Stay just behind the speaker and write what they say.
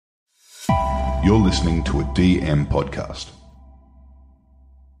You're listening to a DM podcast.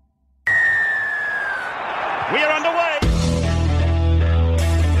 We are underway.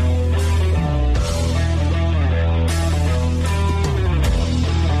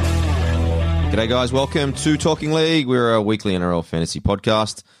 G'day guys, welcome to Talking League. We're a weekly NRL fantasy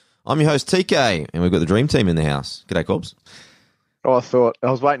podcast. I'm your host TK, and we've got the dream team in the house. G'day Corbs. Oh, I thought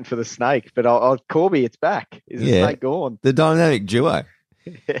I was waiting for the snake, but Corby, it's back. Is the snake gone? The dynamic duo,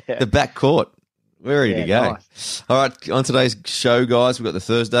 the back court. We're ready to go. Nice. All right, on today's show, guys, we've got the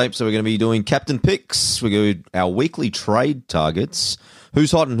Thursday, so we're going to be doing captain picks. We're going to do our weekly trade targets,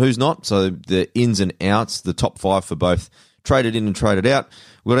 who's hot and who's not, so the ins and outs, the top five for both traded in and traded out.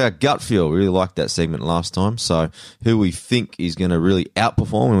 We've got our gut feel. We really liked that segment last time, so who we think is going to really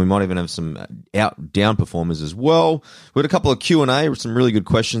outperform, and we might even have some down performers as well. We've got a couple of Q&A with some really good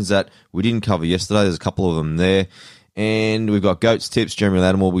questions that we didn't cover yesterday. There's a couple of them there. And we've got Goats tips. Jeremy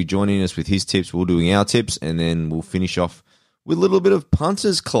Lattimore will be joining us with his tips. We're doing our tips, and then we'll finish off with a little bit of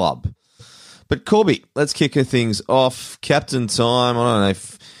Punters Club. But Corby, let's kick things off. Captain time. I don't know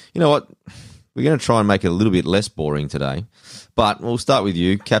if, you know what, we're going to try and make it a little bit less boring today. But we'll start with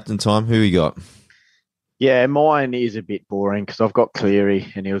you. Captain time, who you got? Yeah, mine is a bit boring because I've got Cleary,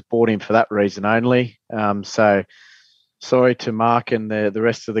 and he was bought in for that reason only. So sorry to Mark and the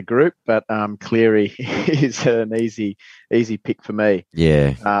rest of the group, but Cleary is an easy pick for me.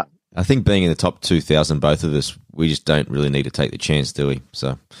 Yeah. I think being in the top 2,000, both of us, we just don't really need to take the chance, do we?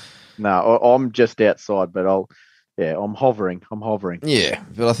 So no, I'm just outside, but I'm hovering. yeah,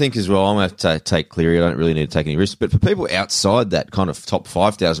 but I think as well, I'm going to have to take Cleary. I don't really need to take any risks. But for people outside that kind of top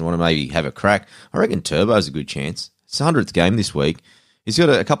 5,000 want to maybe have a crack, I reckon Turbo's a good chance. It's the 100th game this week. He's got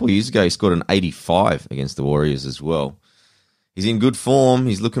a couple of years ago, he scored an 85 against the Warriors as well. He's in good form.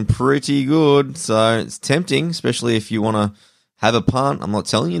 He's looking pretty good. So it's tempting, especially if you want to have a punt. I'm not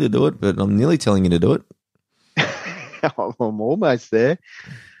telling you to do it, but I'm nearly telling you to do it. I'm almost there.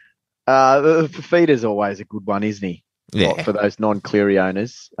 The Fafita's always a good one, isn't he? Yeah. For those non-Cleary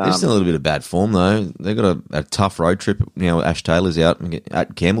owners. They're just in a little bit of bad form, though. They've got a tough road trip. Now Ash Taylor's out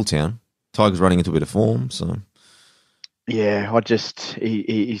at Campbelltown. Tigers running into a bit of form, so... Yeah,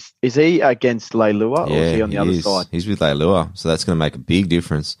 is he against Leilua or is he on the other side? He's with Leilua, so that's going to make a big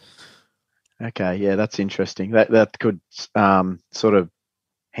difference. Okay, yeah, that's interesting. That could sort of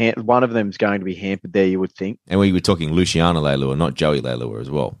one of them's going to be hampered there, you would think. And we were talking Luciano Leilua, not Joey Leilua as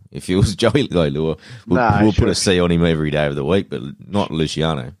well. If it was Joey Leilua, we'll put a C on him every day of the week, but not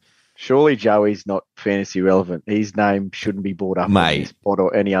Luciano. Surely Joey's not fantasy relevant. His name shouldn't be brought up on this pod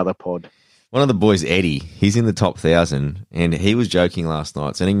or any other pod. One of the boys, Eddie, he's in the top 1,000, and he was joking last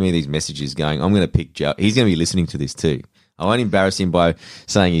night, sending me these messages going, I'm going to pick Joe. He's going to be listening to this too. I won't embarrass him by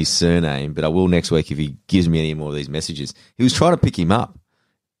saying his surname, but I will next week if he gives me any more of these messages. He was trying to pick him up.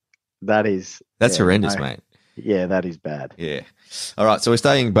 That's horrendous, mate. Yeah, that is bad. Yeah. All right, so we're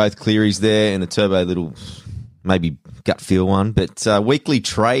staying both Clearys there and the Turbo little maybe gut feel one. But weekly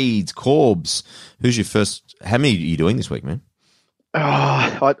trades, Corbs, who's your first? How many are you doing this week, man?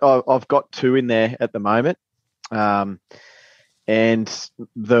 Oh, I've got two in there at the moment. And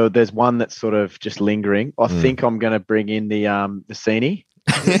there's one that's sort of just lingering. I think I'm going to bring in the Cini.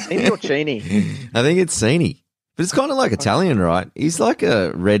 Cini or Chini? I think it's Cini. But it's kind of like Italian, right? He's like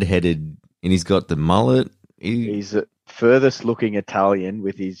a red-headed, and he's got the mullet. He's the furthest looking Italian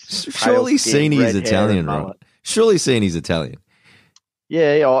with his surely Cini's Italian, right? Surely Cini's Italian.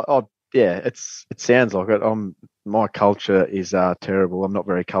 Yeah, it sounds like it. My culture is terrible. I'm not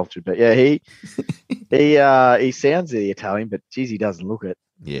very cultured, but yeah, he sounds the Italian, but geez, he doesn't look it.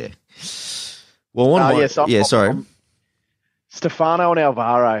 Yeah. Well, sorry. Stefano and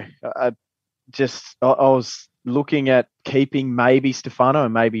Alvaro. I was looking at keeping maybe Stefano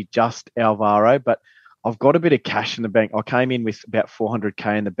and maybe just Alvaro, but I've got a bit of cash in the bank. I came in with about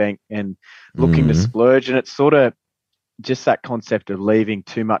 400K in the bank and looking to splurge, and it's sort of just that concept of leaving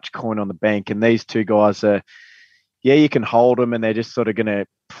too much coin on the bank. And these two guys are, you can hold them and they're just sort of going to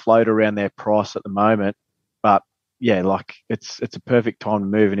float around their price at the moment. But yeah, like it's a perfect time to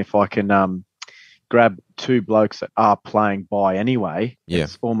move. And if I can grab two blokes that are playing by anyway,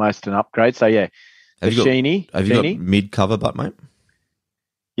 it's almost an upgrade. So yeah, have you got mid cover, but mate?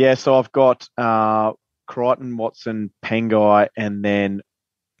 Yeah, so I've got Crichton, Watson, Pengai, and then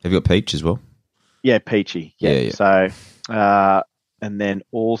have you got Peach as well? Yeah, Peachy. Yeah. So and then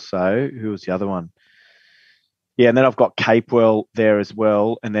also who was the other one? Yeah, and then I've got Capewell there as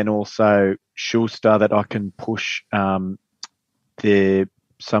well, and then also Schuster that I can push edges,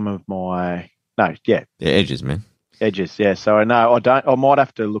 man. Edges, yeah. So I know I might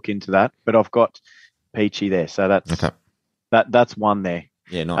have to look into that, but I've got Peachy there, so that's one there.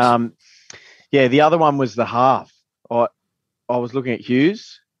 Yeah, nice. Yeah, the other one was the half. I was looking at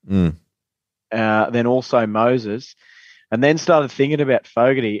Hughes, Mm. then also Moses, and then started thinking about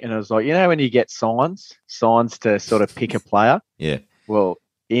Fogarty, and I was like, when you get signs to sort of pick a player. Yeah. Well,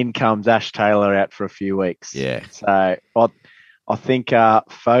 in comes Ash Taylor out for a few weeks. Yeah. So I think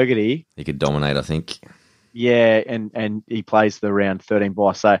Fogarty, He could dominate, I think. yeah, and he plays the round 13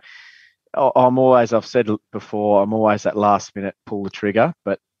 bye. So I'm always, I've said before, I'm always that last minute pull the trigger,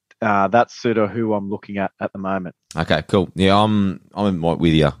 but that's sort of who I'm looking at the moment. Okay, cool. Yeah, I'm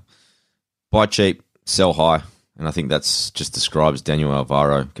with you. Buy cheap, sell high, and I think that's just describes Daniel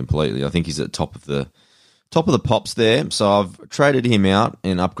Alvaro completely. I think he's at top of the pops there. So I've traded him out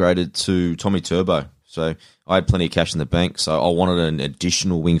and upgraded to Tommy Turbo. So I had plenty of cash in the bank, so I wanted an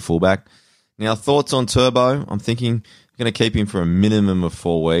additional wing fullback. Now, thoughts on Turbo? I'm thinking I'm going to keep him for a minimum of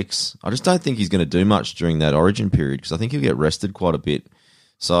 4 weeks. I just don't think he's going to do much during that Origin period because I think he'll get rested quite a bit.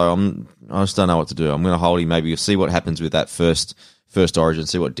 So I just don't know what to do. I'm going to hold him. Maybe you'll see what happens with that first Origin,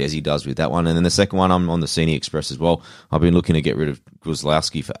 see what Desi does with that one. And then the second one, I'm on the Senior Express as well. I've been looking to get rid of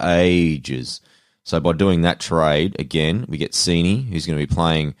Gruzlowski for ages. So by doing that trade, again, we get Sini, who's going to be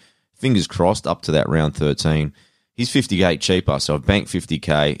playing, fingers crossed, up to that round 13. He's 50K cheaper, so I've banked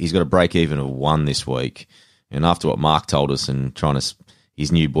 50K. He's got a break-even of 1 this week. And after what Mark told us and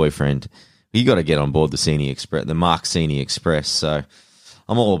his new boyfriend, you got to get on board the Senior Express, the Mark Senior Express. So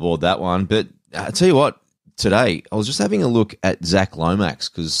I'm all aboard that one. But I tell you what, today I was just having a look at Zach Lomax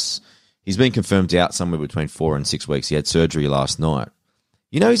because he's been confirmed out somewhere between 4 and 6 weeks. He had surgery last night.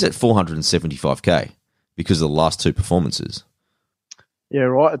 He's at 475K because of the last 2 performances. Yeah,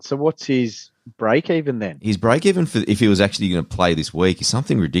 right. So what's his break even then? His break even for if he was actually going to play this week is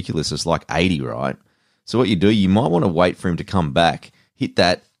something ridiculous. It's like 80, right? So what you might want to wait for him to come back, hit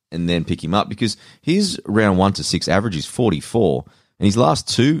that, and then pick him up because his round 1 to 6 average is 44. And his last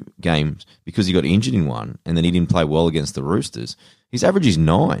 2 games, because he got injured in one and then he didn't play well against the Roosters, his average is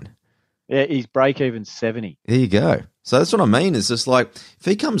 9. Yeah, his break even 70. There you go. So that's what I mean. It's just like if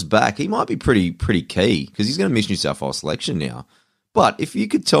he comes back, he might be pretty key because he's going to miss New South Wales selection now. But if you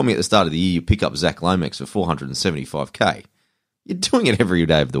could tell me at the start of the year you pick up Zach Lomax for 475K, you're doing it every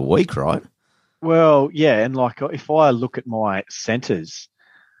day of the week, right? Well, yeah, and like if I look at my centres,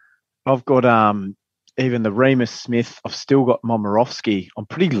 I've got even the Remus Smith. I've still got Momirovski. I'm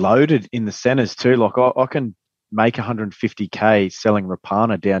pretty loaded in the centres too. Like I can make 150K selling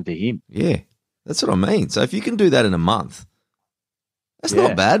Rapana down to him. Yeah, that's what I mean. So if you can do that in a month, that's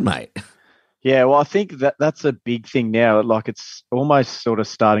not bad, mate. Yeah, well, I think that's a big thing now. Like it's almost sort of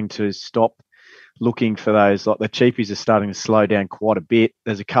starting to stop looking for those. Like the cheapies are starting to slow down quite a bit.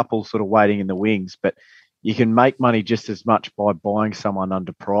 There's a couple sort of waiting in the wings, but you can make money just as much by buying someone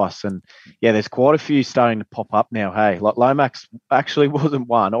under price. And yeah, there's quite a few starting to pop up now. Hey, like Lomax actually wasn't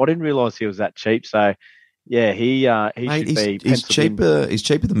one. I didn't realise he was that cheap. So yeah, he Mate, should be. He's cheaper. He's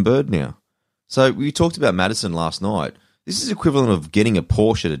cheaper than Bird now. So we talked about Madison last night. This is equivalent of getting a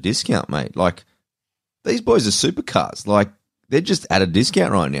Porsche at a discount, mate. Like these boys are supercars. Like they're just at a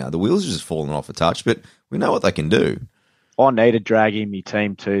discount right now. The wheels are just falling off a touch, but we know what they can do. I need to drag in my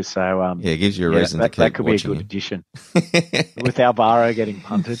team too. So it gives you a reason to keep that could be a good him. addition with Alvaro getting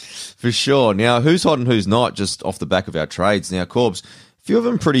punted for sure. Now, who's hot and who's not? Just off the back of our trades. Now, Corbs, a few of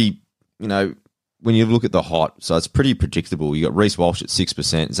them pretty. When you look at the hot, so it's pretty predictable. You got Reece Walsh at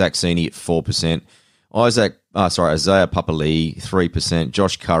 6%, Zach Sini at 4%, Isaiah Papali'i 3%,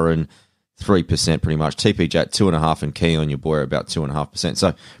 Josh Curran 3% pretty much, TPJ at 2.5%, and Keon, your boy, about 2.5%.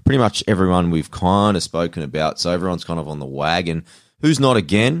 So pretty much everyone we've kind of spoken about. So everyone's kind of on the wagon. Who's not,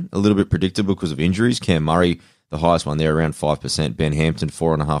 again, a little bit predictable because of injuries. Cam Murray, the highest one there, around 5%. Ben Hampton,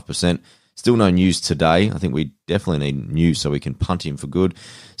 4.5%. Still no news today. I think we definitely need news so we can punt him for good.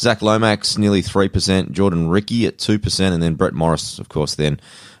 Zach Lomax, nearly 3%. Jordan Ricky at 2%. And then Brett Morris, of course, then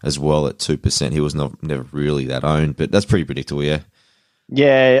as well at 2%. He was never really that owned, but that's pretty predictable, yeah.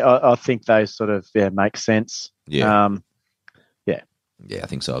 Yeah, I think those sort of make sense. Yeah. Yeah, I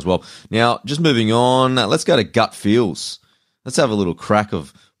think so as well. Now, just moving on, let's go to gut feels. Let's have a little crack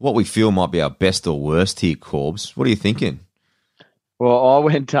of what we feel might be our best or worst here, Corbs. What are you thinking? Well,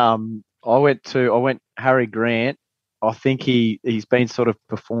 I went Harry Grant. I think he's been sort of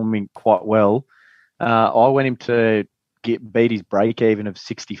performing quite well. I went him to beat his break even of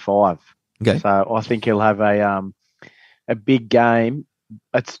 65. Okay. So I think he'll have a big game.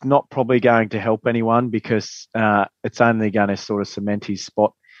 It's not probably going to help anyone because it's only going to sort of cement his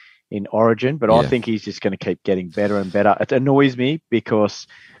spot in Origin. But I think he's just going to keep getting better and better. It annoys me because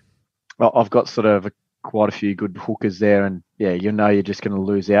I've got sort of quite a few good hookers there, and yeah, you're just going to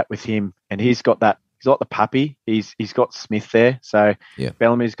lose out with him. And he's got that he's like the puppy. He's got Smith there, so Yeah.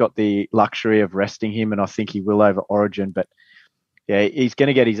 Bellamy's got the luxury of resting him, and I think he will over Origin. But yeah, he's going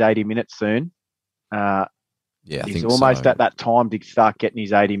to get his 80 minutes soon. Yeah, I He's think almost so. at that time to start getting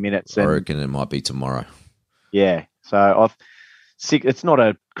his 80 minutes. I And reckon it might be tomorrow. yeah, so it's not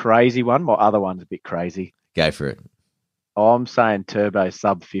a crazy one. My other one's a bit crazy. Go for it. I'm saying Turbo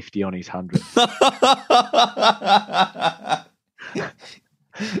sub 50 on his 100.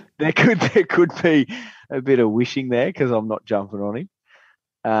 There could be a bit of wishing there because I'm not jumping on him.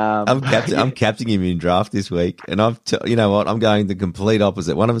 I'm captaining him in draft this week, and you know what? I'm going the complete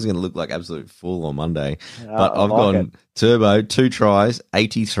opposite. One of us is going to look like absolute fool on Monday, but I've gone Turbo 2 tries,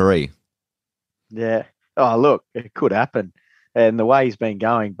 83. Yeah. Oh, look, it could happen, and the way he's been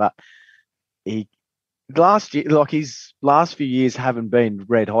going, but his last few years haven't been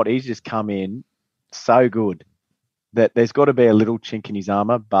red hot. He's just come in so good that there's got to be a little chink in his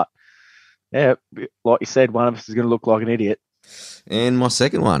armor. But yeah, like you said, one of us is going to look like an idiot. And my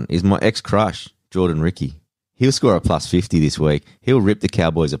second one is my ex-crush, Jordan Ricky. He'll score a plus 50 this week. He'll rip the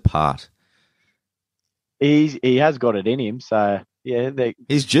Cowboys apart. He has got it in him, so yeah,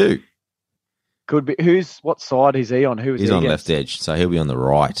 he's due. Could be. What side is he on? He's on left edge, so he'll be on the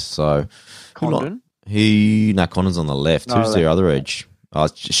right. So Condon? Condon's on the left. No, Who's their other edge? Oh,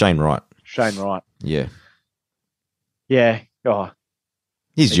 it's Shane Wright. Shane Wright. Yeah. Yeah. Oh.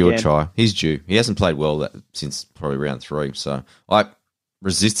 He's due a try. He's due. He hasn't played well since probably round 3. So I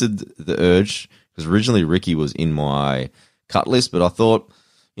resisted the urge because originally Ricky was in my cut list, but I thought,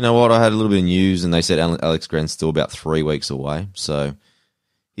 you know what, I had a little bit of news and they said Alex Grant's still about 3 weeks away. So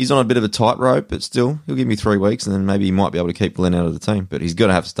he's on a bit of a tightrope, but still, he'll give me 3 weeks and then maybe he might be able to keep Glenn out of the team. But he's going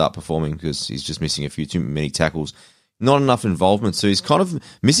to have to start performing because he's just missing a few too many tackles. Not enough involvement. So he's kind of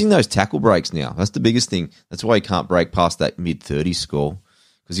missing those tackle breaks now. That's the biggest thing. That's why he can't break past that mid-30s score.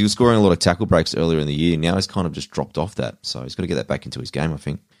 Because he was scoring a lot of tackle breaks earlier in the year. Now he's kind of just dropped off that. So he's got to get that back into his game, I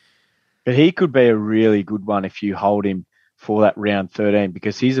think. But he could be a really good one if you hold him for that round 13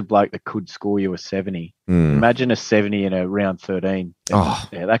 because he's a bloke that could score you a 70. Imagine a 70 in a round 13.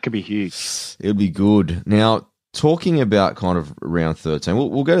 Yeah, that could be huge. It would be good. Now, talking about kind of round 13,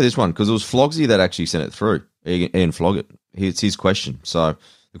 we'll go to this one because it was Flogsy that actually sent it through. Ian Floggett. It's his question. So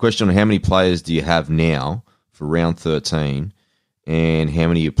the question on how many players do you have now for round 13 and how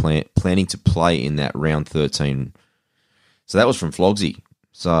many you're planning to play in that round 13. So that was from Flogsy.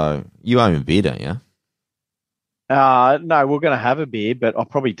 So you owe him a beer, don't you? No, we're going to have a beer, but I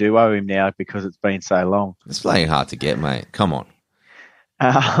probably do owe him now because it's been so long. It's playing hard to get, mate. Come on.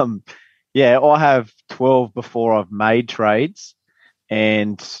 Yeah, I have 12 before I've made trades,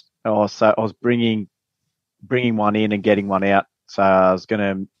 and so I was bringing one in and getting one out. So I was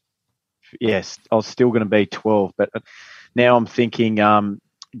still going to be 12, but now I'm thinking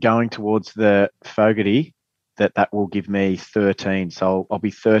going towards the Fogarty that will give me 13. So I'll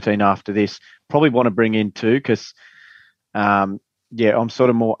be 13 after this. Probably want to bring in 2 because, I'm sort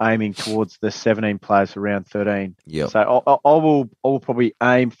of more aiming towards the 17 players for round 13. Yeah. So I will probably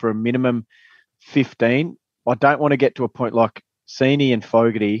aim for a minimum 15. I don't want to get to a point like Sini and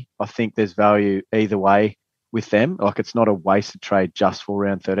Fogarty. I think there's value either way with them. Like it's not a wasted trade just for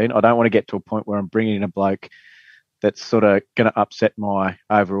round 13. I don't want to get to a point where I'm bringing in a bloke that's sort of going to upset my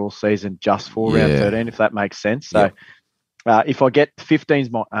overall season just for round 13, if that makes sense. So if I get 15's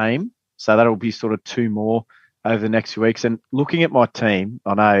my aim, so that'll be sort of 2 more over the next few weeks. And looking at my team,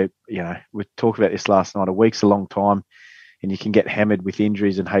 I know, we talked about this last night, a week's a long time and you can get hammered with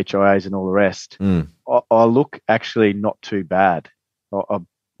injuries and HIAs and all the rest. I look actually not too bad. I'm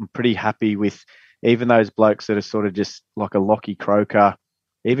pretty happy with even those blokes that are sort of just like a Lockie Croker.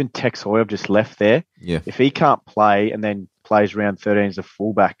 Even Tex Hoy I've just left there. Yeah. If he can't play and then plays round 13 as a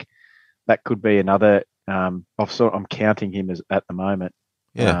fullback, that could be another. I'm counting him as at the moment.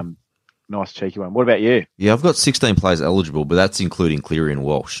 Yeah. Nice cheeky one. What about you? Yeah, I've got 16 players eligible, but that's including Cleary and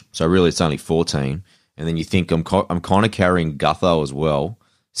Walsh. So really, it's only 14. And then you think I'm kind of carrying Gutho as well,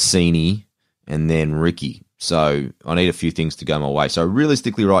 Sini, and then Ricky. So I need a few things to go my way. So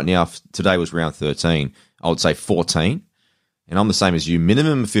realistically, right now, if today was round 13, I would say 14. And I'm the same as you.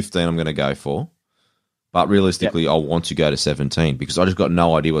 Minimum 15 I'm going to go for. But realistically, I want to go to 17 because I just got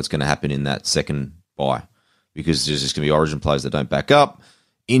no idea what's going to happen in that second bye because there's just going to be Origin players that don't back up,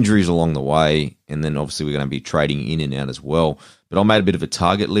 injuries along the way, and then obviously we're going to be trading in and out as well. But I made a bit of a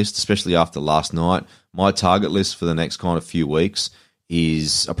target list, especially after last night. My target list for the next kind of few weeks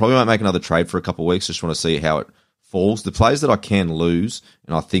is I probably won't make another trade for a couple of weeks. Just want to see how it falls. The players that I can lose,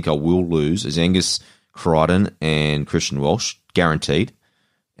 and I think I will lose, is Angus Crichton and Christian Walsh, guaranteed.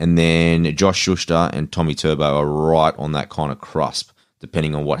 And then Josh Schuster and Tommy Turbo are right on that kind of cusp,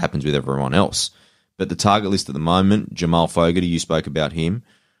 depending on what happens with everyone else. But the target list at the moment, Jamal Fogarty, you spoke about him.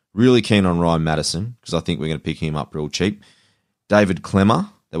 Really keen on Ryan Madison because I think we're going to pick him up real cheap. David Clemmer,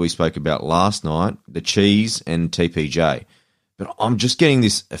 that we spoke about last night, the Cheese and TPJ. But I'm just getting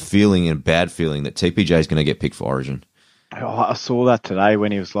a feeling and a bad feeling that TPJ is going to get picked for Origin. Oh, I saw that today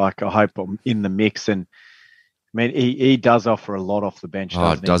when he was like, I hope I'm in the mix. And I mean, he does offer a lot off the bench.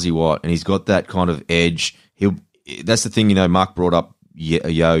 Does he what? And he's got that kind of edge. That's the thing, Mark brought up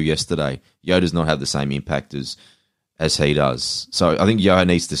Yo yesterday. Yo does not have the same impact as he does. So I think Yo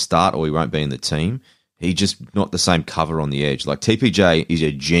needs to start or he won't be in the team. He's just not the same cover on the edge. Like TPJ is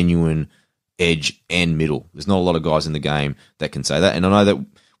a genuine edge and middle. There's not a lot of guys in the game that can say that. And I know that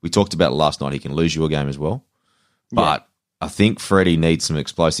we talked about last night, he can lose you a game as well. But I think Freddie needs some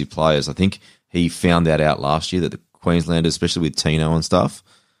explosive players. I think he found that out last year that the Queenslanders, especially with Tino and stuff,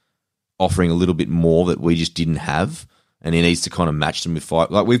 offering a little bit more that we just didn't have. And he needs to kind of match them with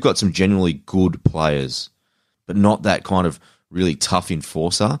fight. Like, we've got some genuinely good players, but not that kind of really tough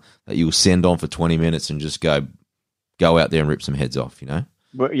enforcer that you'll send on for 20 minutes and just go out there and rip some heads off,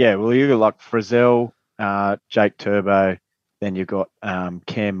 Well, you got like Frizzell, Jake Turbo, then you've got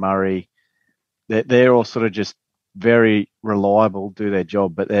Cam Murray. They're all sort of just very reliable, do their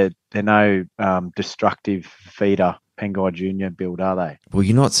job, but they're no destructive feeder Pengai Junior build, are they? Well,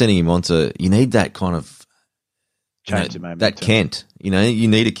 you're not sending him on to. You need that kind of change the momentum. That Kent, you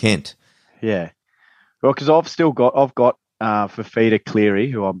need a Kent. Yeah, well, because I've got Fafita Cleary,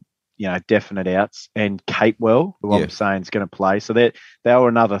 who I'm definite outs, and Capewell, who I'm saying is going to play. So they were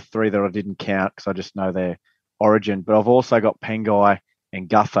another three that I didn't count because I just know their Origin. But I've also got Pengai and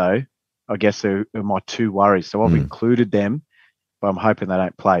Gutho, I guess, who are my two worries. So I've included them, but I'm hoping they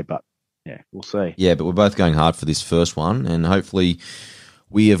don't play. But yeah, we'll see. Yeah, but we're both going hard for this first one, and hopefully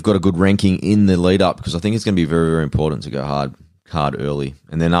we have got a good ranking in the lead up because I think it's going to be very, very important to go hard early.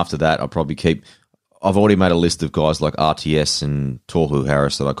 And then after that, I'll probably I've already made a list of guys like RTS and Tohu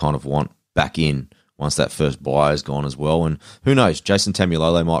Harris that I kind of want back in once that first buy is gone as well. And who knows, Jason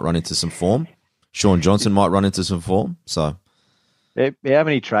Tamulole might run into some form. Sean Johnson might run into some form. So, how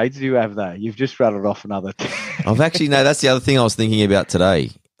many trades do you have though? You've just rattled off another. That's the other thing I was thinking about today.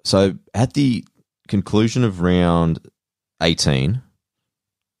 So at the conclusion of round 18,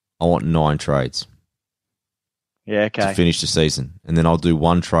 I want 9 trades. Yeah, okay. To finish the season. And then I'll do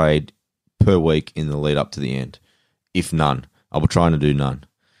 1 trade per week in the lead up to the end. If none. I will try to do none.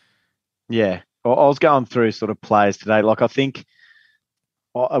 Yeah. Well, I was going through sort of players today. Like, I think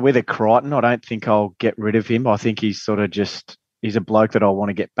with a Crichton, I don't think I'll get rid of him. I think he's sort of he's a bloke that I want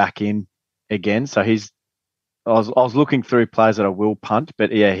to get back in again. So I was looking through players that I will punt,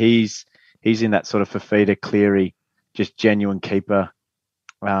 but yeah, he's in that sort of Fafita Cleary, just genuine keeper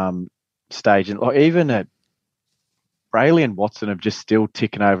stage. And like, even at Brayley and Watson have just still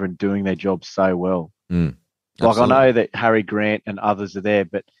ticking over and doing their job so well. Like, I know that Harry Grant and others are there,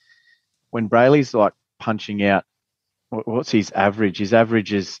 but when Brayley's like punching out, what's his average? His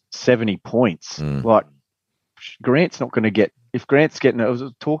average is 70 points. Like, Grant's not going to get, if Grant's getting, it was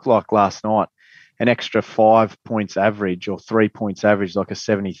a talk like last night, an extra 5 points average or 3 points average, like a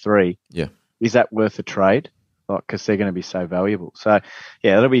 73. Yeah. Is that worth a trade? Like, because they're going to be so valuable. So,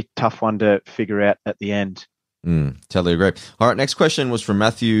 yeah, that'll be a tough one to figure out at the end. Totally agree. All right, next question was from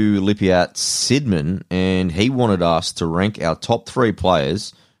Matthew Lippiat Sidman, and he wanted us to rank our top 3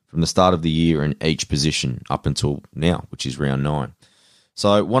 players from the start of the year in each position up until now, which is round 9.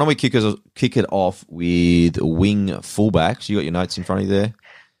 So why don't we kick it off with wing fullbacks? You got your notes in front of you there?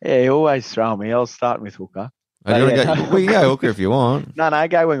 Yeah, you always throw me. I'll start with hooker. We can go hooker if you want. No,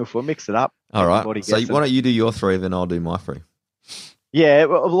 go wing or full. Mix it up. All right. So why don't you do your 3, then I'll do my 3. Yeah, a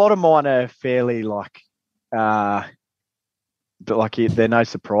lot of mine are fairly like, they're no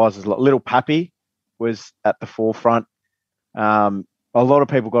surprises. Like Little Pappy was at the forefront. A lot of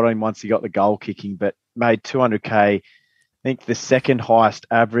people got him once he got the goal kicking, but made 200K. I think the second highest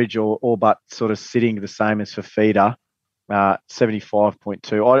average, or but sort of sitting the same as Fafita,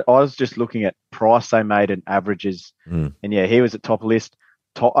 75.2. I was just looking at price they made and averages, and yeah, he was at top of list.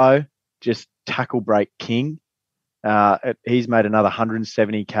 To'o, just tackle break king. He's made another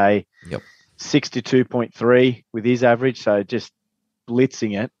 170K. Yep. 62.3 with his average, so just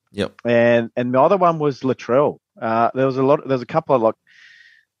blitzing it. Yep. And the other one was Latrell. There was a couple of, like,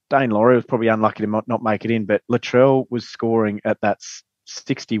 Dane Laurie was probably unlucky to not make it in, but Latrell was scoring at that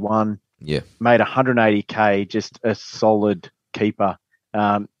 61. Yeah. Made 180K, just a solid keeper.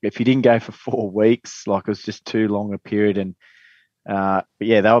 If he didn't go for 4 weeks, like, it was just too long a period. And but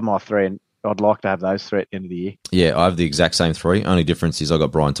yeah, they were my 3, and I'd like to have those 3 at the end of the year. Yeah, I have the exact same 3. Only difference is I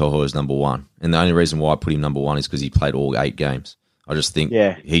got Brian To'o as number 1. And the only reason why I put him number 1 is because he played all 8 games. I just think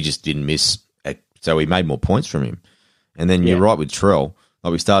he just didn't miss So we made more points from him. And then you're right with Trell.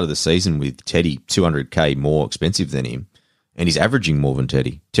 Like we started the season with Teddy 200K more expensive than him, and he's averaging more than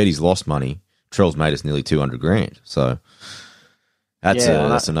Teddy. Teddy's lost money. Trell's made us nearly 200 grand. So that's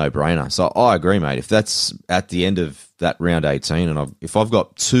a no-brainer. So I agree, mate. If that's at the end of that round 18, and if I've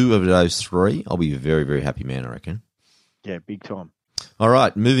got 2 of those 3, I'll be a very, very happy man, I reckon. Yeah, big time. All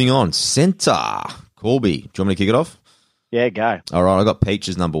right, moving on. Centre. Corby, do you want me to kick it off? Yeah, go. All right, I got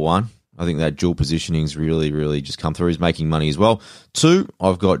Peaches number 1. I think that dual positioning's really, really just come through. He's making money as well. 2,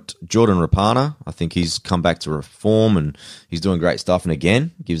 I've got Jordan Rapana. I think he's come back to reform and he's doing great stuff. And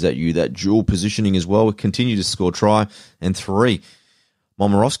again, gives you that dual positioning as well. We continue to score try. And 3,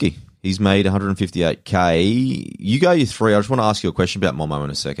 Momorowski. He's made 158K. You go your 3. I just want to ask you a question about Momo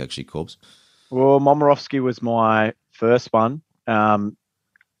in a sec, actually, Corbs. Well, Momorowski was my first one.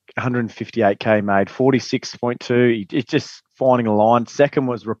 158K made, 46.2. It's just finding a line. Second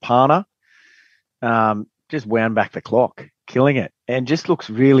was Rapana. Just wound back the clock, killing it, and just looks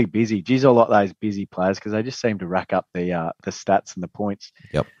really busy. Geez, I like those busy players because they just seem to rack up the stats and the points.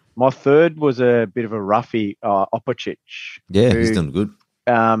 Yep. My third was a bit of a roughie, Opicic. Yeah, he's done good.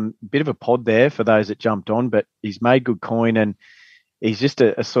 Bit of a pod there for those that jumped on, but he's made good coin and he's just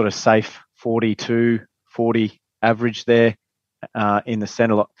a sort of safe 42, 40 average there in the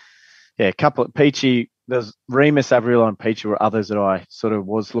centre. Yeah, a couple of Peachy. There's Remus, Avril, and Peachy were others that I sort of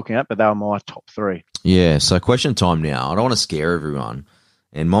was looking at, but they were my top 3. Yeah, so question time now. I don't want to scare everyone.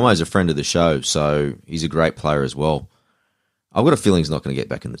 And Momo's a friend of the show, so he's a great player as well. I've got a feeling he's not going to get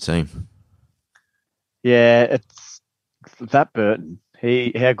back in the team. Yeah, it's that Burton.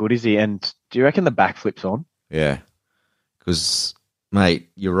 How good is he? And do you reckon the backflip's on? Yeah. Because, mate,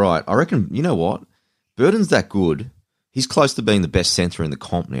 you're right. I reckon, you know what? Burton's that good. He's close to being the best centre in the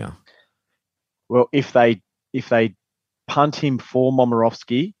comp now. Well, if they punt him for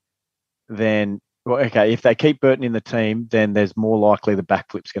Momorowski, then if they keep Burton in the team, then there's more likely the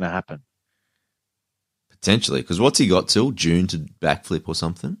backflip's going to happen. Potentially, because what's he got till June to backflip or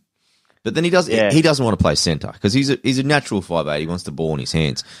something? But then he doesn't want to play centre because he's a natural 5'8". He wants the ball in his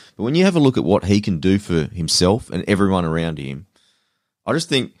hands. But when you have a look at what he can do for himself and everyone around him, I just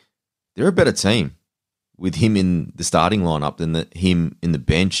think they're a better team with him in the starting lineup than him in the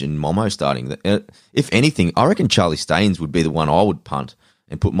bench and Momo starting. If anything, I reckon Charlie Staines would be the one I would punt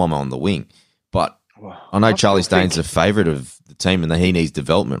and put Momo on the wing. But I know Charlie Staines is a favourite of the team and that he needs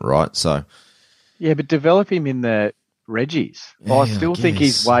development, right? So yeah, but develop him in the Reggies. Yeah, I still think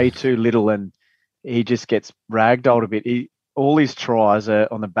he's way too little and he just gets ragdolled a bit. All his tries are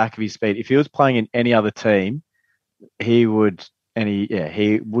on the back of his speed. If he was playing in any other team, he would... And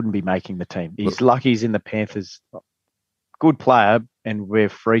he wouldn't be making the team. He's lucky he's in the Panthers. Good player, and we're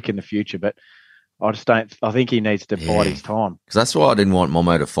freak in the future. But I just don't. I think he needs to bide his time. Because that's why I didn't want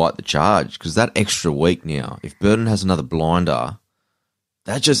Momo to fight the charge. Because that extra week now, if Burton has another blinder,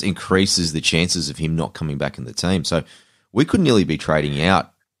 that just increases the chances of him not coming back in the team. So we could nearly be trading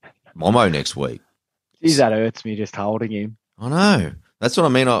out Momo next week. Geez, that hurts me just holding him. I know. That's what I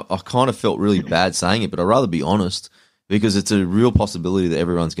mean. I kind of felt really bad saying it, but I'd rather be honest. Because it's a real possibility that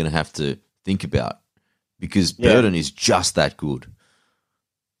everyone's going to have to think about because Burton is just that good.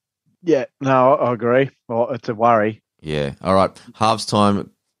 Yeah, no, I agree. Well, it's a worry. Yeah. All right. Halves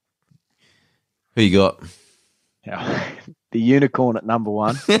time. Who you got? Yeah. The unicorn at number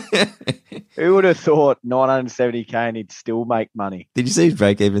 1. Who would have thought 970K and he'd still make money? Did you see his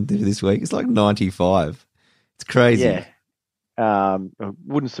break even this week? It's like 95. It's crazy. Yeah. It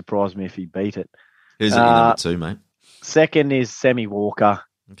wouldn't surprise me if he beat it. Who's at your number 2, mate? Second is Sammy Walker.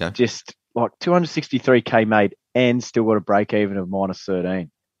 Okay. Just like 263K made and still got a break even of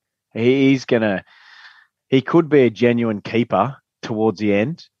 -13. He could be a genuine keeper towards the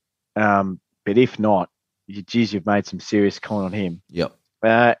end. But if not, you've made some serious coin on him. Yep.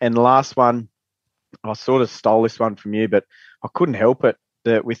 And the last one, I sort of stole this one from you, but I couldn't help it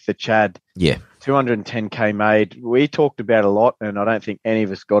with the Chad. Yeah. 210K made. We talked about a lot, and I don't think any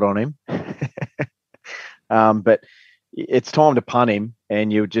of us got on him. But it's time to punt him,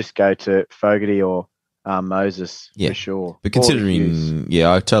 and you'll just go to Fogarty or Moses for sure. But considering,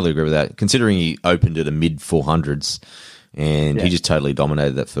 I totally agree with that. Considering he opened at a mid 400s, and he just totally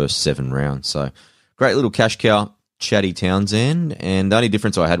dominated that first 7 rounds. So great little cash cow, Chatty Townsend, and the only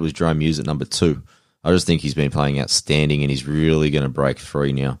difference I had was Jerome Hughes at number 2. I just think he's been playing outstanding, and he's really going to break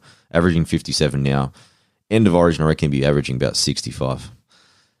 3 now, averaging 57 now. End of Origin, I reckon he'll be averaging about 65.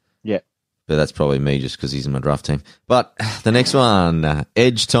 Yeah. But that's probably me just because he's in my draft team. But the next one,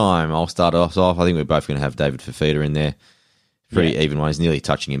 Edge time. I'll start us off. I think we're both going to have David Fafita in there. Pretty even one. He's nearly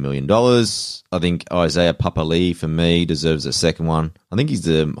touching $1 million. I think Isaiah Papali, for me, deserves a second one. I think he's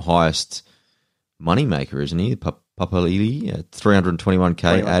the highest moneymaker, isn't he? Papalili at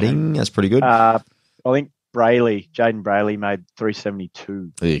 321k adding. That's pretty good. I think Jaden Brayley made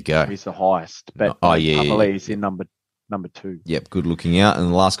 372. There you go. He's the highest. But yeah. Papali's in number 2. Yep, good looking out. And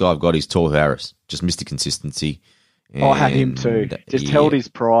the last guy I've got is Tor Harris. Just missed the consistency. I had him too. Just held his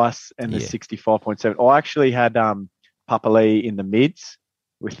price and the 65.7. I actually had Papali in the mids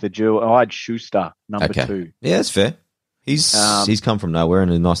with the dual. I had Schuster number 2. Yeah, that's fair. He's come from nowhere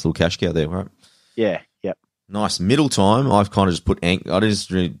and a nice little cash cow there, right? Yeah, yep. Nice. Middle time, I've kind of just put I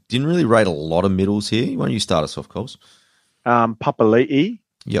didn't really rate a lot of middles here. Why don't you start us off, Coles? Papali'i.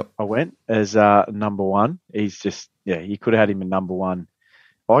 Yep. I went as number 1. He's just, you could have had him in number 1.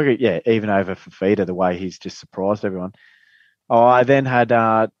 Even over Fafita, the way he's just surprised everyone. I then had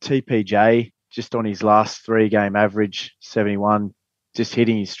TPJ just on his last 3-game average, 71, just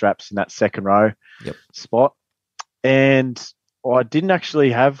hitting his straps in that second row spot. And I didn't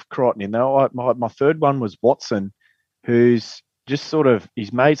actually have Crichton in there. My third one was Watson, who's just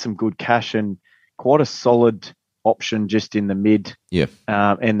he's made some good cash and quite a solid option just in the mid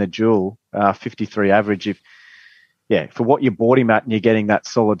and the dual, 53 average. For what you bought him at and you're getting that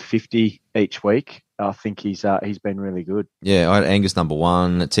solid 50 each week, I think he's been really good. Yeah, I had Angus number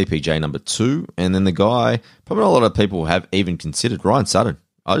 1, TPJ number 2, and then the guy probably not a lot of people have even considered, Ryan Sutton.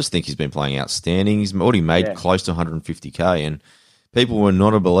 I just think he's been playing outstanding. He's already made close to 150k, and people were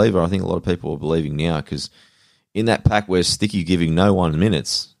not a believer. I think a lot of people are believing now because in that pack where Sticky giving no one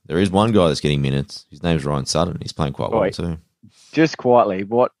minutes, there is one guy that's getting minutes. His name's Ryan Sutton. He's playing quite well too. Just quietly,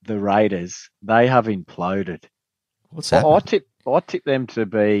 the Raiders, they have imploded. What's happened? I tip them to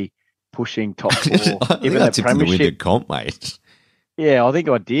be pushing top 4. Even the Premiership. To win the comp, mate. Yeah, I think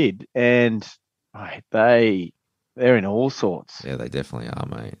I did, and they're in all sorts. Yeah, they definitely are,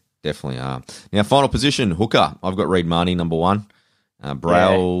 mate. Definitely are. Now, final position, hooker. I've got Reed Marnie number 1.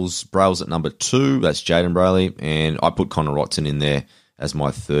 Brails at number 2. That's Jaden Brayley, and I put Connor Watson in there as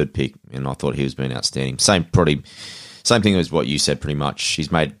my third pick, and I thought he was being outstanding. Same thing as what you said, pretty much.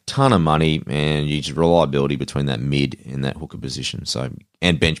 He's made a ton of money, and his reliability between that mid and that hooker position,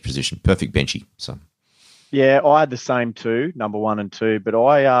 and bench position, perfect benchy. So, yeah, I had the same 2, number 1 and 2, but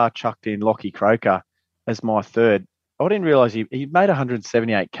I chucked in Lockie Croker as my third. I didn't realise he made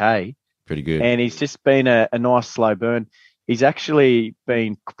 178k. Pretty good, and he's just been a nice slow burn. He's actually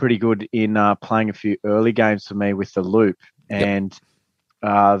been pretty good in playing a few early games for me with the loop, and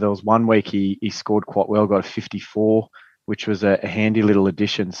there was one week he scored quite well, got a 54, which was a handy little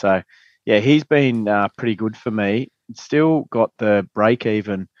addition. So, he's been pretty good for me. Still got the break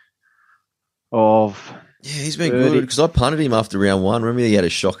even of... Yeah, he's been good because I punted him after round 1. Remember he had a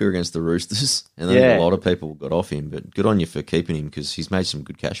shocker against the Roosters? And then a lot of people got off him, but good on you for keeping him because he's made some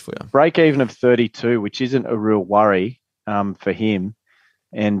good cash for you. Break even of 32, which isn't a real worry for him.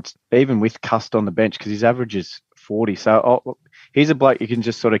 And even with Cust on the bench, because his average is 40. So he's a bloke you can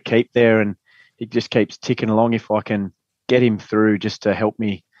just sort of keep there and he just keeps ticking along. If I can get him through just to help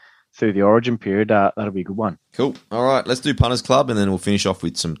me through the origin period, that'll be a good one. Cool. All right, let's do Punters Club and then we'll finish off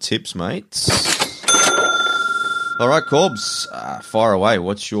with some tips, mates. All right, Corbs, fire away.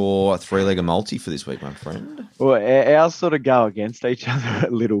 What's your 3-legger multi for this week, my friend? Well, ours sort of go against each other a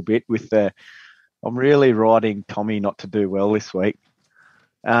little bit with I'm really riding Tommy not to do well this week.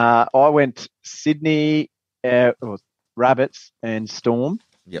 I went Sydney, Rabbits and Storm.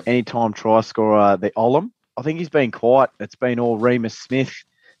 Yep. Anytime try scorer, the Olam. I think he's been quiet. It's been all Remus Smith.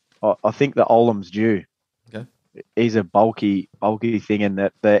 I think the Olam's due. Okay. He's a bulky thing, and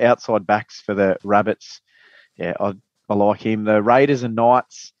the outside backs for the Rabbits. Yeah, I like him. The Raiders and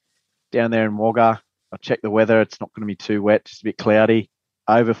Knights down there in Wagga. I checked the weather. It's not going to be too wet, just a bit cloudy.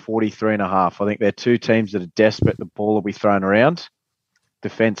 Over 43.5. I think they're two teams that are desperate. The ball will be thrown around.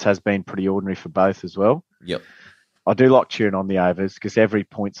 Defence has been pretty ordinary for both as well. Yep. I do like cheering on the overs because every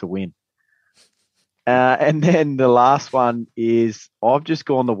point's a win. And then the last one is I've just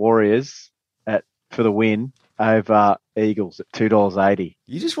gone the Warriors for the win over Eagles at $2.80.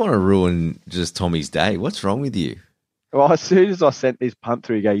 You just want to ruin just Tommy's day. What's wrong with you? Well, as soon as I sent this punt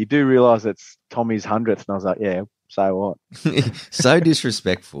through, you do realise it's Tommy's 100th. And I was like, yeah, so what? So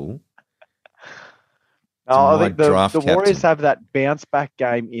disrespectful. I think the Warriors have that bounce back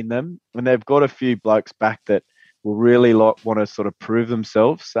game in them, and they've got a few blokes back that will really want to sort of prove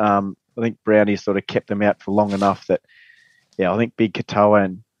themselves. I think Brownie sort of kept them out for long enough that, I think Big Katoa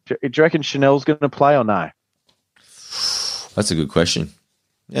and do you reckon Chanel's going to play or no? That's a good question.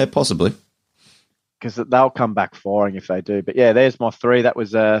 Yeah, possibly. Because they'll come back firing if they do. But there's my 3. That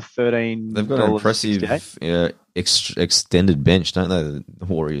was $13. They've got an impressive extended bench, don't they? The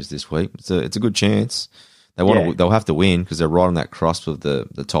Warriors this week. It's a good chance. They'll have to win because they're right on that cusp of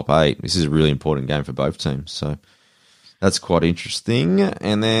the top 8. This is a really important game for both teams. So that's quite interesting.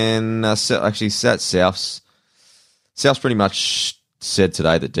 And then South's pretty much said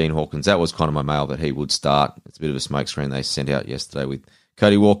today that Dean Hawkins, that was kind of my mail, that he would start. It's a bit of a smokescreen they sent out yesterday with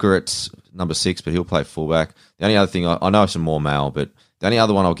Cody Walker at number 6, but he'll play fullback. The only other thing, I know some more mail, but the only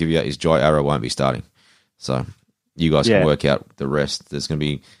other one I'll give you is Jai Arrow won't be starting. So you guys can work out the rest. There's going to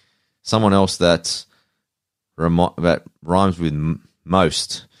be someone else that rhymes with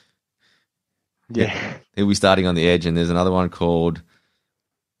most. Yeah. He'll be starting on the edge, and there's another one called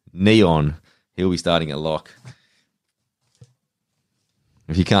Neon. He'll be starting at lock.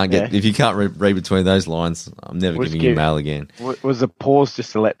 If you can't read between those lines, I'm never giving you mail again. Was a pause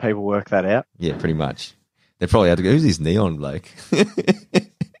just to let people work that out? Yeah, pretty much. They probably had to go, who's this Neon bloke?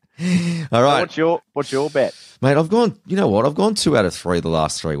 All right. What's your bet? Mate, I've gone 2 out of 3 the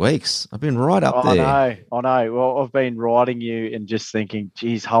last 3 weeks. I've been right up there. I know. Well, I've been riding you and just thinking,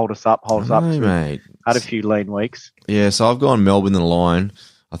 geez, hold us up. Mate. Had a few lean weeks. Yeah, so I've gone Melbourne and the line.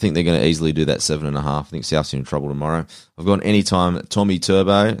 I think they're going to easily do that 7.5. I think South's in trouble tomorrow. I've gone anytime Tommy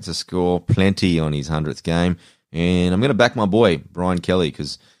Turbo to score plenty on his 100th game. And I'm going to back my boy, Brian Kelly,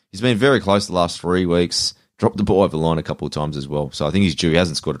 because he's been very close the last 3 weeks. Dropped the ball over the line a couple of times as well. So I think he's due. He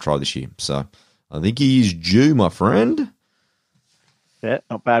hasn't scored a try this year. So I think he is due, my friend. Yeah,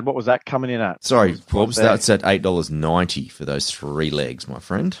 not bad. What was that coming in at? Sorry, Forbes. That's at $8.90 for those 3 legs, my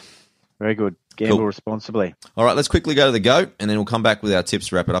friend. Very good. Gamble responsibly. All right, let's quickly go to the GOAT, and then we'll come back with our tips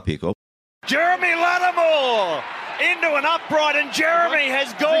to wrap it up here, Cobb. Jeremy Lattimore into an upright, and Jeremy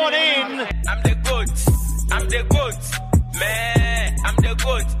has gone in. I'm the GOAT, man. I'm the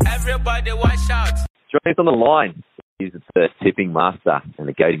GOAT. Everybody watch out. Joining us on the line is the tipping master and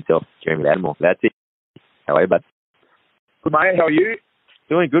the GOAT himself, Jeremy Lattimore. That's it. How are you, bud? Good, mate. How are you?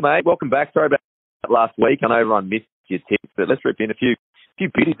 Doing good, mate. Welcome back. Sorry about last week. I know everyone missed your tips, but let's rip in a few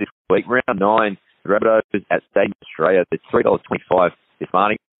biddies this week. Round 9, the Rabbitohs at Stadium Australia. It's $3.25 this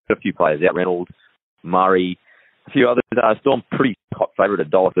morning. Got a few players out. Reynolds, Murray, a few others. Storm pretty hot favourite at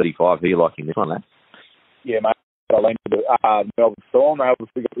 $1.35. Who are you liking this one, lad? Yeah, mate. I leaned to the Melbourne Storm. They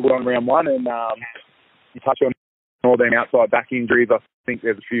obviously got the good on round 1, and you touch on all them outside back injuries. I think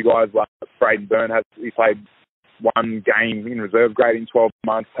there's a few guys like Braden Byrne he played 1 game in reserve grade in 12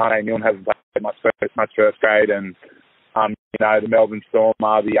 months. Tane Milne hasn't played much first grade, and the Melbourne Storm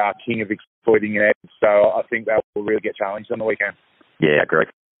are the king of exploiting an edge. So I think they will really get challenged on the weekend. Yeah, great.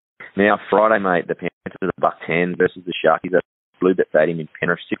 Now Friday, mate, the Panthers are $1.10 versus the Sharkies at Bluebet Stadium in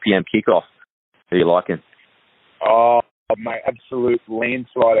Penrith. 6 p.m. kickoff. Who are you liking? Oh, mate, absolute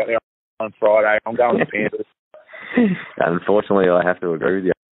landslide out there on Friday. I'm going to Panthers. Unfortunately, I have to agree with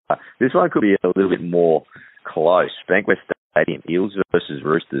you. This one could be a little bit more close. Bankwest Stadium, Eels versus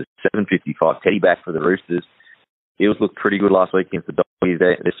Roosters. 7.55. Teddy back for the Roosters. Eels looked pretty good last week against the Doggies.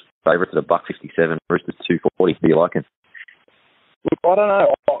 They're favourites at $1.57. Roosters $2.40. Who are you liking? Look, I don't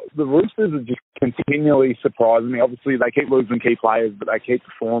know. The Roosters are just continually surprising me. Obviously, they keep losing key players, but they keep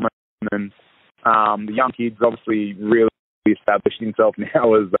performing. And the young kid's obviously really established himself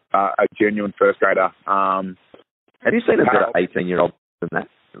now as a genuine first grader. Have you seen a better 18-year-old than that?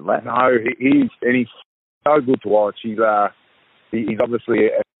 No, he's so good to watch. He's obviously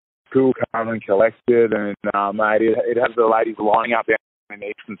a cool, calm and collected, and mate, it has the ladies lining up in the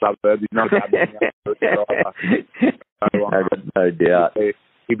eastern suburbs. He's not a bad no doubt.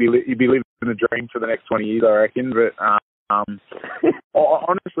 He'd be living a dream for the next 20 years, I reckon. But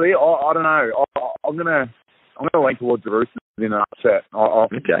honestly, I don't know. I'm gonna lean towards the Roosters in an upset.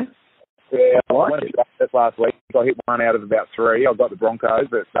 Okay. Yeah, I went to upset last week. I hit 1 out of about 3. I got the Broncos,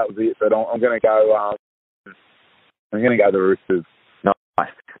 but that was it. But I'm going to go. I'm going to go the Roosters.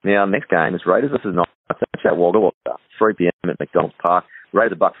 Nice. Now, next game is Raiders versus Knights at Wagga Wagga. 3 p.m. at McDonald's Park.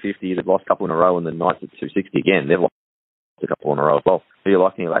 Raiders $1.50. They've lost a couple in a row, and the Knights at $2.60 again. They've lost a couple in a row as well. Who are you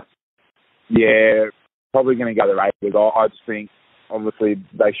liking, lads? Yeah, probably going to go the Raiders. I just think, obviously,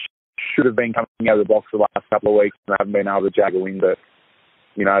 they should have been coming out of the box the last couple of weeks and haven't been able to jag a win. But,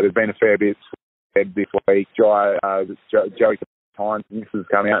 there's been a fair bit said this week. Joey Hines has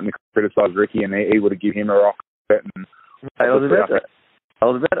come out and criticised Ricky, and he would have given him a rock. And I was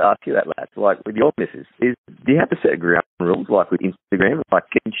about to ask you that, lads. Like, with your missus, do you have to set ground rules, like with Instagram? Like,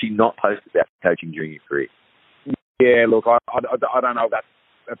 can she not post about coaching during your career? Yeah, look, I don't know if that's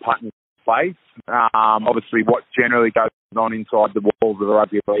a part in place. Obviously, what generally goes on inside the walls of a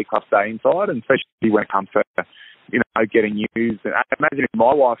rugby league club stay inside, and especially when it comes to, getting news. And imagine if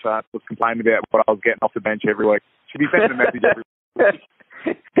my wife was complaining about what I was getting off the bench every week. She'd be sending a message every week.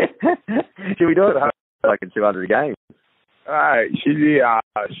 Should we do it like in 200 games?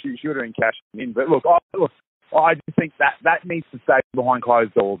 She would have been cashing in. But look, I just think that needs to stay behind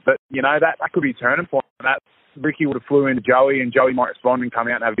closed doors. But, that could be a turning point. That Ricky would have flew into Joey, and Joey might respond and come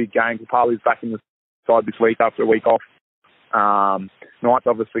out and have a big game. Papali's back in the side this week after a week off. Knights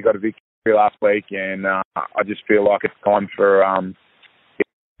obviously got a victory last week, and I just feel like it's time for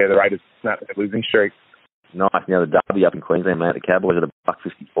the Raiders to snap their losing streak. Nice. Now the derby up in Queensland, mate. The Cowboys at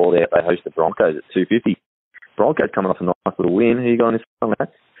 $1.54 there. They host the Broncos at $2.50. Broncos coming off a nice little win. Who are you going this one, mate?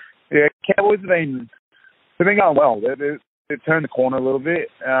 Yeah, Cowboys have been going well. They've turned the corner a little bit.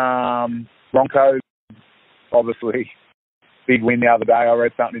 Broncos, obviously, big win the other day. I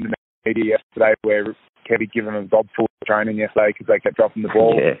read something in the media yesterday where Kevy given them job full training yesterday because they kept dropping the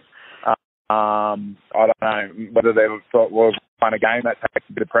ball. Yeah. I don't know whether they thought, well, won a game that takes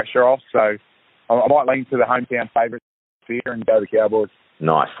a bit of pressure off. So I might lean to the hometown favourites here and go to the Cowboys.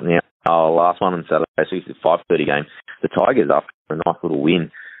 Nice. Now, our last one on Saturday, so it's a 5:30 game. The Tigers up for a nice little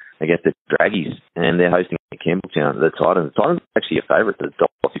win against the Draggies, and they're hosting Campbelltown. The Titans are actually a favourite at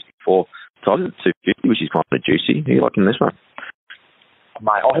 $1.54. Tigers at $2.50, which is kind of juicy. Who are you liking this one?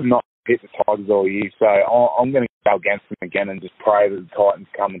 Mate, I have not hit the Tigers all year, so I'm going to go against them again and just pray that the Titans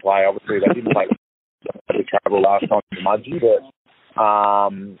come and play. Obviously, they didn't play the travel last time in the Mudgee, but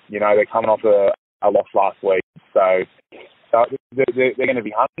they're coming off a loss last week, so they're going to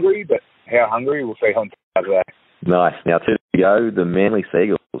be hungry. But how hungry, we'll see on Saturday. Nice. Now 2 to go, the Manly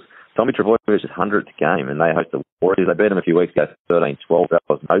Seagulls. Tommy Travoy is his 100th game, and they host the Warriors. They beat them a few weeks ago, 13-12. That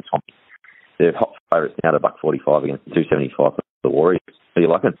was no Tommy. They're hot favourites now to $1.45 against $2.75 for the Warriors. Who are you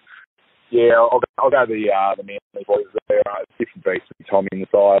liking? Yeah, I'll go the Manly boys there. It's different beats with Tommy in the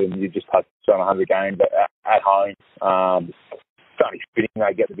side, and you just touched on 100 game, but at home, it's only fitting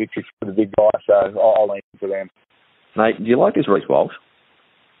they get the victory for the big guy, so I'll lean to them. Mate, do you like this Reece Walsh?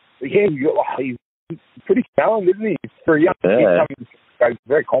 Yeah, he's pretty talented, isn't he? He's for a young kid, he's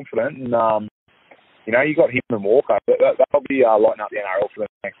very confident, and you got him and Walker. That'll be lighting up the NRL for the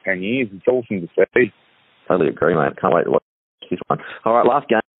next 10 years. It's awesome to see. Totally agree, mate. Can't wait to watch this one. All right, last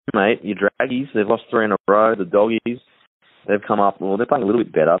game, mate. Your Draggies, they've lost 3 in a row. The Doggies, they've come up. Well, they're playing a little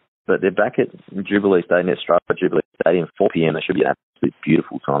bit better, but they're back at Jubilee Stadium, Australia Jubilee Stadium, 4 p.m. It should be an absolutely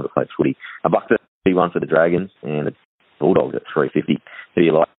beautiful time to play footy. $1.31 for the Dragons, and the Bulldogs at $3.50. Who do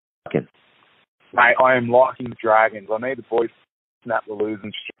you liking? Mate, I am liking the Dragons. I need the boys to snap the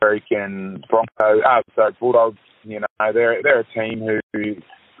losing streak, and Bulldogs, they're a team who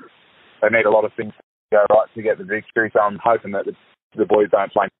they need a lot of things to go right to get the victory. So I'm hoping that the boys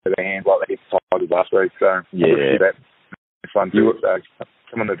don't play into their hands like they hit the Tigers last week. So yeah, that's fun too. So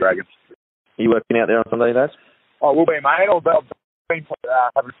come on, the Dragons. Are you working out there on Sunday, lads? I will be, mate. I've been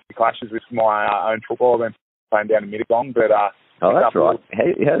having a few clashes with my own football. I've been playing down in Mittagong, but that's right.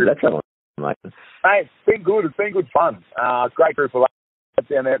 How's that travelling, mate? Mate, it's been good. It's been good fun. Great group of lads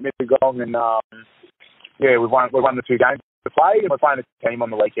down there at Mittagong, and we've won the 2 games to play, and we're playing a team on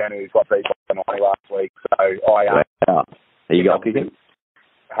the weekend who's got beat by 90 last week. So wow. Are you goal kicking?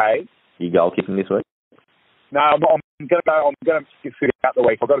 Hey, you goal kicking this week? No, I'm going to sit out the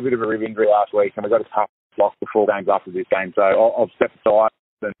week. I got a bit of a rib injury last week, and I got a tough block for 4 games after this game. So I'll step aside,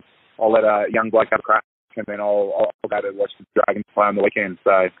 and I'll let a young bloke have a crack, and then I'll go to watch the Dragons play on the weekend.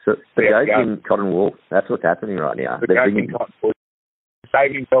 So the goat's in Cotton Wool. That's what's happening right now. The goat's in Cotton Wool.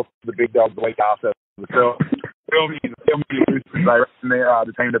 Saving himself for the big dog the week after. They'll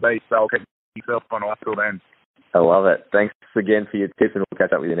the team to beat, so I'll keep myself on ice till then. I love it. Thanks again for your tips, and we'll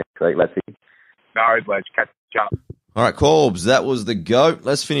catch up with you next week. Let's see. No worries, lads. Catch up. All right, Corbs, that was the GOAT.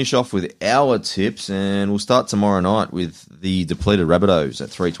 Let's finish off with our tips, and we'll start tomorrow night with the depleted Rabbitohs at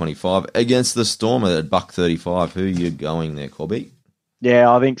 $3.25 against the Storm at $1.35. Who are you going there, Corby?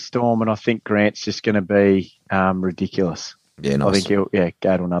 Yeah, I think Storm, and I think Grant's just going to be ridiculous. Yeah, nice. I think he'll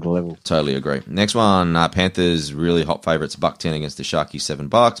go to another level. Totally agree. Next one, Panthers, really hot favourites, $1.10 against the Sharkies,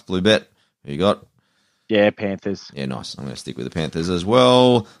 $7. Blue bet. Who you got? Yeah, Panthers. Yeah, nice. I'm going to stick with the Panthers as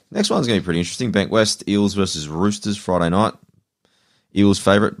well. Next one's going to be pretty interesting. Bank West, Eels versus Roosters, Friday night. Eels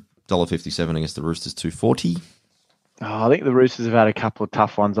favourite, $1.57 against the Roosters, $2.40. I think the Roosters have had a couple of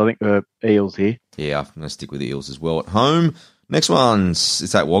tough ones. I think the Eels here. Yeah, I'm going to stick with the Eels as well at home. Next one's,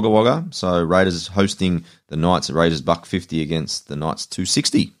 it's at Wagga Wagga. So Raiders hosting the Knights at Raiders $1.50 against the Knights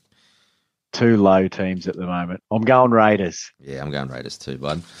 $2.60. 2 low teams at the moment. I'm going Raiders. Yeah, I'm going Raiders too,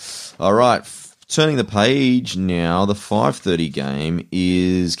 bud. All right. Turning the page now, the 5:30 game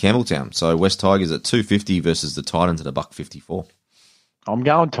is Campbelltown. So West Tigers at $2.50 versus the Titans at $1.54. I'm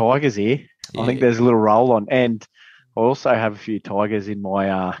going Tigers here. Yeah. I think there's a little roll on. And I also have a few Tigers in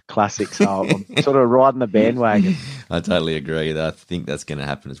my classics, so I'm sort of riding the bandwagon. I totally agree. I think that's going to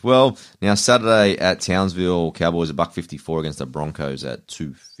happen as well. Now, Saturday at Townsville, Cowboys are $1.54 against the Broncos at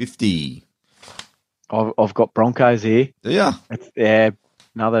 $2.50. I've got Broncos here. Yeah. Yeah,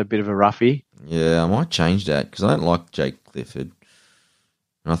 another bit of a roughie. Yeah, I might change that because I don't like Jake Clifford.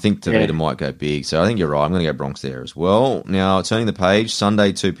 And I think Tavita might go big. So I think you're right. I'm going to go Bronx there as well. Now, turning the page,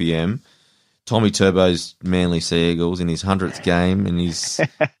 Sunday, 2 p.m., Tommy Turbo's Manly Sea Eagles in his 100th game, and he's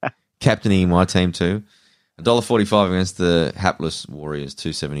captaining my team too. $1.45 against the hapless Warriors,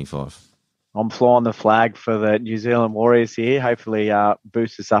 $2.75. I'm flying the flag for the New Zealand Warriors here. Hopefully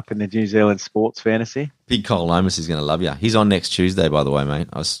boost us up in the New Zealand sports fantasy. Big Cole Lomas is going to love you. He's on next Tuesday, by the way, mate.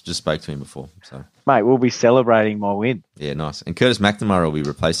 I just spoke to him before. So, mate, we'll be celebrating my win. Yeah, nice. And Curtis McNamara will be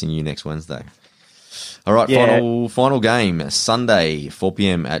replacing you next Wednesday. All right, final game, Sunday, 4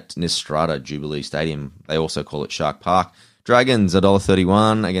 p.m. at Nestrata Jubilee Stadium. They also call it Shark Park. Dragons,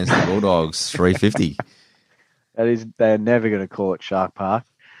 $1.31 against the Bulldogs, $3.50. They're never going to call it Shark Park.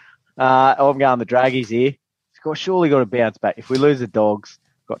 I'm going the Draggies here. It's surely got to bounce back. If we lose the Dogs,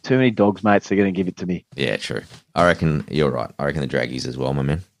 got too many Dogs, mates, they're going to give it to me. Yeah, true. I reckon you're right. I reckon the Draggies as well, my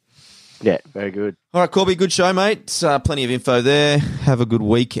man. Yeah, very good. All right, Corby, good show, mate. Plenty of info there. Have a good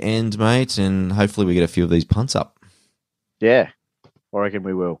weekend, mate, and hopefully we get a few of these punts up. Yeah, I reckon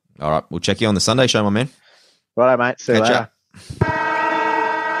we will. All right, we'll check you on the Sunday show, my man. Righto, mate. See you later. Ya.